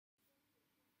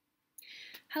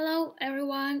Hello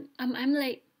everyone, I'm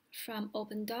Emily from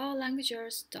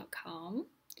OpenDoorLanguages.com.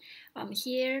 I'm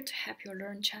here to help you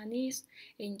learn Chinese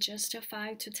in just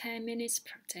 5 to 10 minutes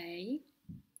per day.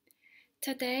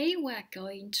 Today we're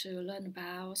going to learn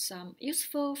about some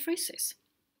useful phrases.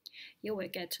 You will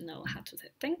get to know how to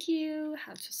say thank you,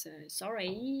 how to say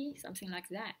sorry, something like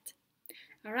that.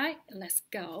 Alright, let's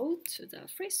go to the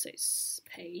phrases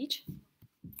page.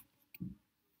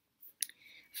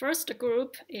 First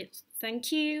group is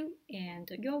thank you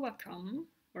and you're welcome.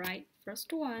 Right?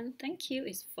 First one, thank you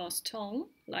is first tone,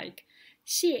 like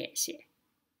谢谢,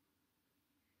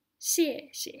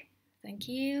 谢谢. Thank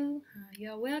you.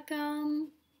 You're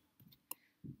welcome.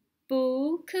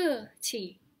 不客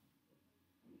气,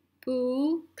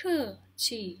 不客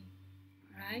气.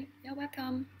 Right? You're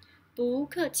welcome. 不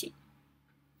客气.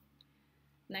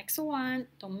 Next one,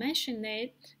 don't mention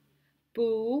it.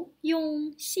 不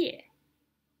用谢.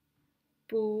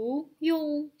 不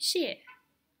用谢.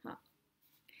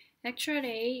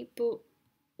 Actually, 不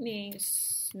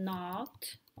means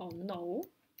not or no.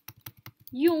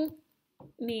 用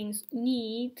means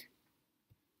need.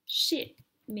 谢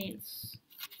means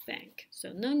thank.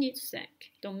 So no need to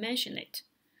thank. Don't mention it.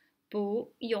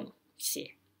 不用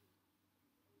谢.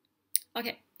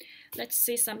 Okay, let's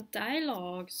see some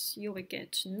dialogues. You will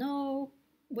get to know.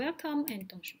 Welcome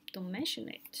and don't mention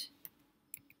it.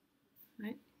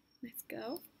 Right? Let's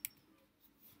go.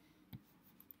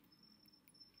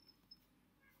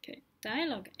 Okay,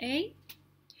 dialogue A.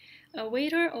 A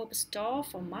waiter opens the door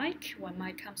for Mike when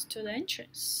Mike comes to the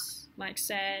entrance. Mike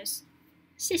says,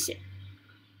 谢谢.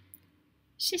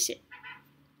 谢谢.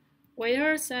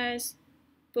 Waiter says,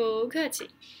 不客气.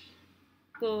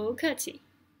 不客气.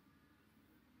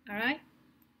 Alright,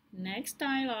 next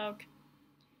dialogue.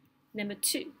 Number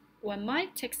 2. When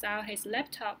Mike takes out his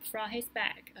laptop from his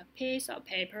bag, a piece of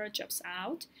paper drops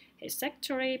out. His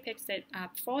secretary picks it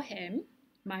up for him.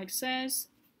 Mike says,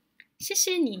 谢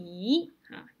谢你.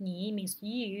 你 means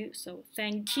you, so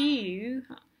thank you.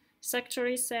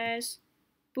 Secretary says,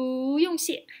 不用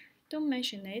谢. Don't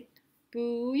mention it.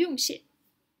 不用谢.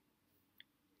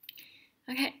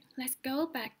 Okay, let's go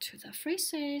back to the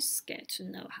phrases. Get to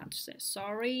know how to say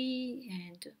sorry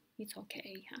and it's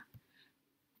okay.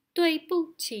 对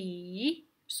不起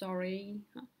sorry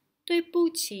对不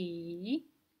起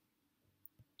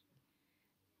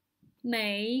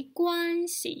没关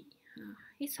系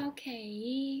it's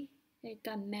okay it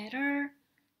doesn't matter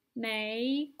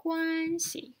没关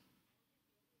系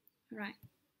alright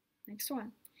next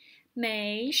one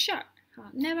没事儿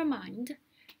never mind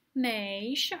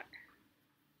没事儿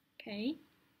okay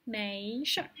没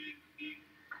事儿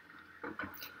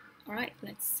alright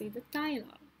let's see the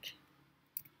dialogue.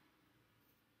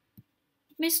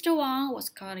 Mr. Wang was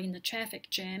caught in the traffic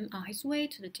jam on his way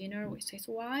to the dinner with his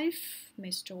wife.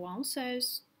 Mr. Wang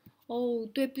says, "Oh,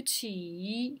 对不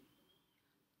起,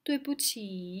对不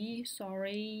起,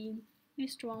 sorry."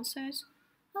 Mr. Wang says,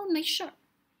 "Oh, 没事,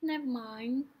 never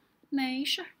mind, 没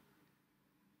事,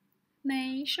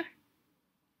 没事."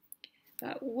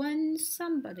 But when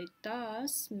somebody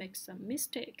does make some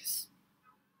mistakes,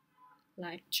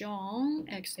 like John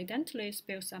accidentally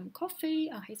spilled some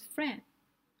coffee on his friend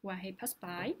when he passed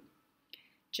by,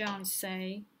 John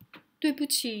say, 对不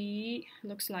起,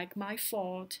 looks like my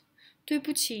fault. 对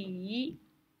不起.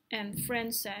 And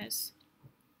friend says,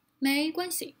 没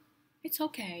关系, it's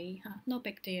okay, no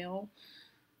big deal.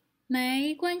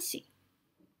 没关系,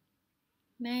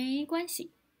 没关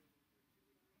系.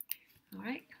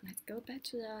 Alright, let's go back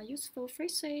to the useful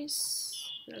phrases.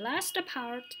 The last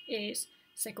part is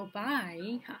say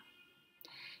goodbye.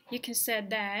 You can say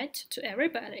that to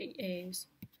everybody is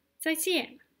再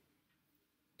见,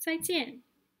 再见.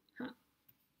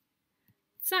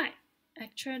 再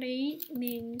actually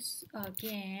means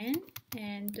again,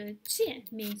 and 见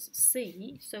means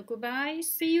see. So goodbye,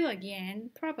 see you again.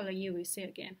 Probably you will see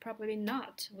again. Probably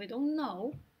not. We don't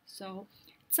know. So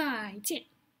再见.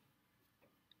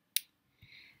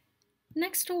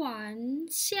 Next one,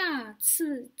 下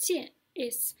次见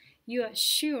is you are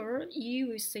sure you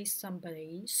will see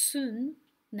somebody soon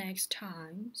next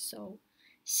time. So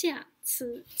下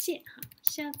次见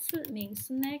下次 means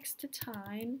next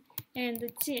time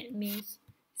and 见 means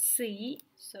see.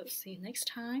 So see you next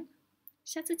time.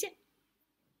 下次见.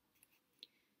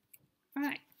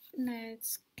 Alright,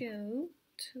 let's go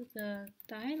to the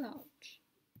dialogue.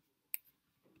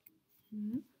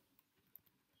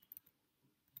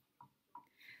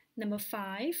 Number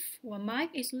 5, when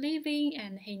Mike is leaving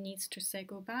and he needs to say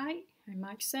goodbye, and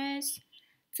Mike says,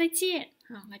 再见,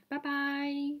 like bye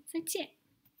bye, 再见.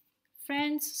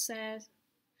 Friends says,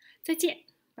 再见,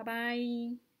 bye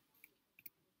bye.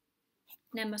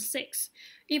 Number 6.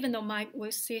 Even though Mike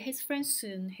will see his friends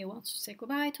soon, he wants to say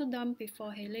goodbye to them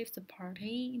before he leaves the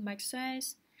party. Mike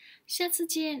says, 下次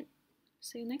见.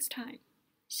 See you next time.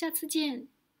 下次见.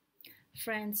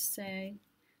 Friends say,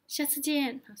 下次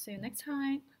见. I'll see you next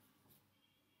time.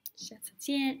 下次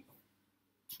见.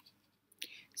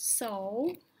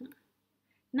 So,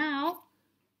 now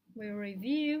we'll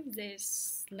review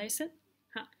this lesson.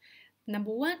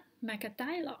 Number 1, make a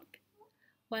dialogue.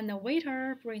 When the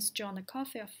waiter brings John a cup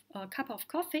of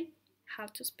coffee, how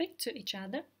to speak to each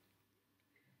other.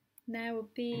 That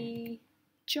would be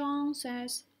John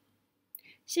says,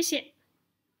 谢谢.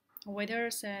 The waiter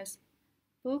says,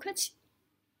 不客气.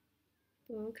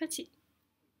 不客气.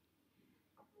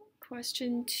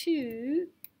 Question 2.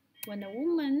 When a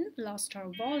woman lost her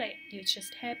wallet, you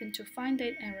just happen to find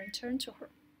it and return to her.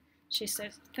 She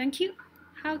says, thank you.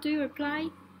 How do you reply?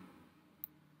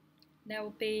 That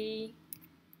would be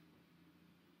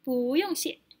不用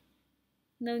谢.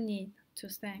 No need to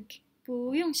thank.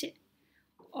 不用谢.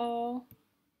 Or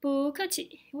不客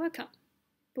气. Welcome.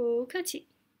 不客气.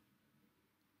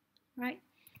 Right.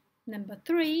 Number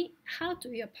 3. How do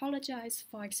you apologize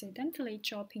for accidentally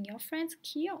dropping your friend's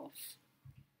key off?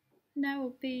 That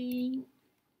would be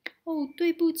哦，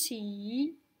对不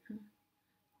起。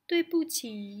对不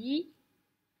起.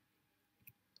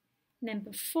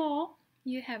 Number 4.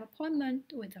 You have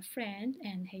appointment with a friend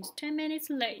and he's 10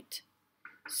 minutes late.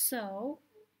 So,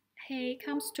 he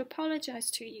comes to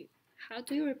apologize to you. How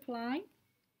do you reply?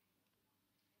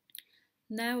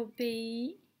 That would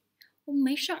be 哦，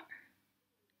没事儿。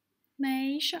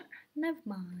没事儿 never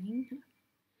mind.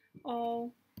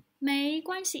 Or 没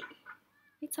关系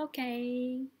it's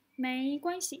okay. 没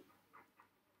关系.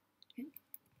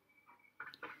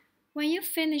 When you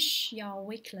finish your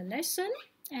weekly lesson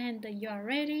and you are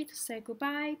ready to say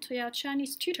goodbye to your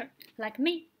Chinese tutor, like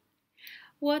me,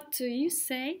 what do you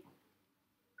say?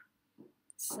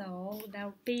 So that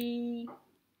will be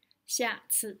下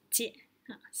次见.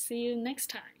 See you next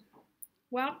time.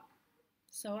 Well,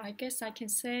 so I guess I can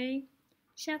say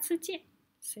下次见.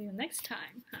 See you next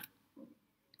time.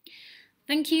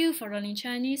 Thank you for learning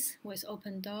Chinese with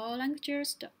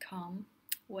OpenDoorLanguages.com.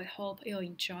 We hope you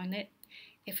enjoyed it.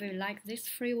 If you like this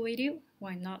free video,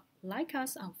 why not like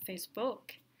us on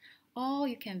Facebook? Or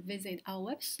you can visit our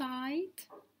website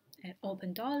at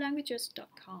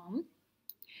OpenDoorLanguages.com.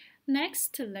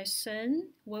 Next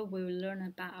lesson, we will learn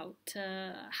about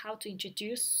how to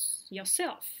introduce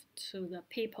yourself to the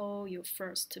people you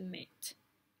first meet.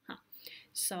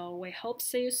 So we hope to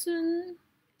see you soon.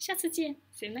 下次见.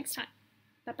 See you next time.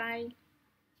 Bye bye.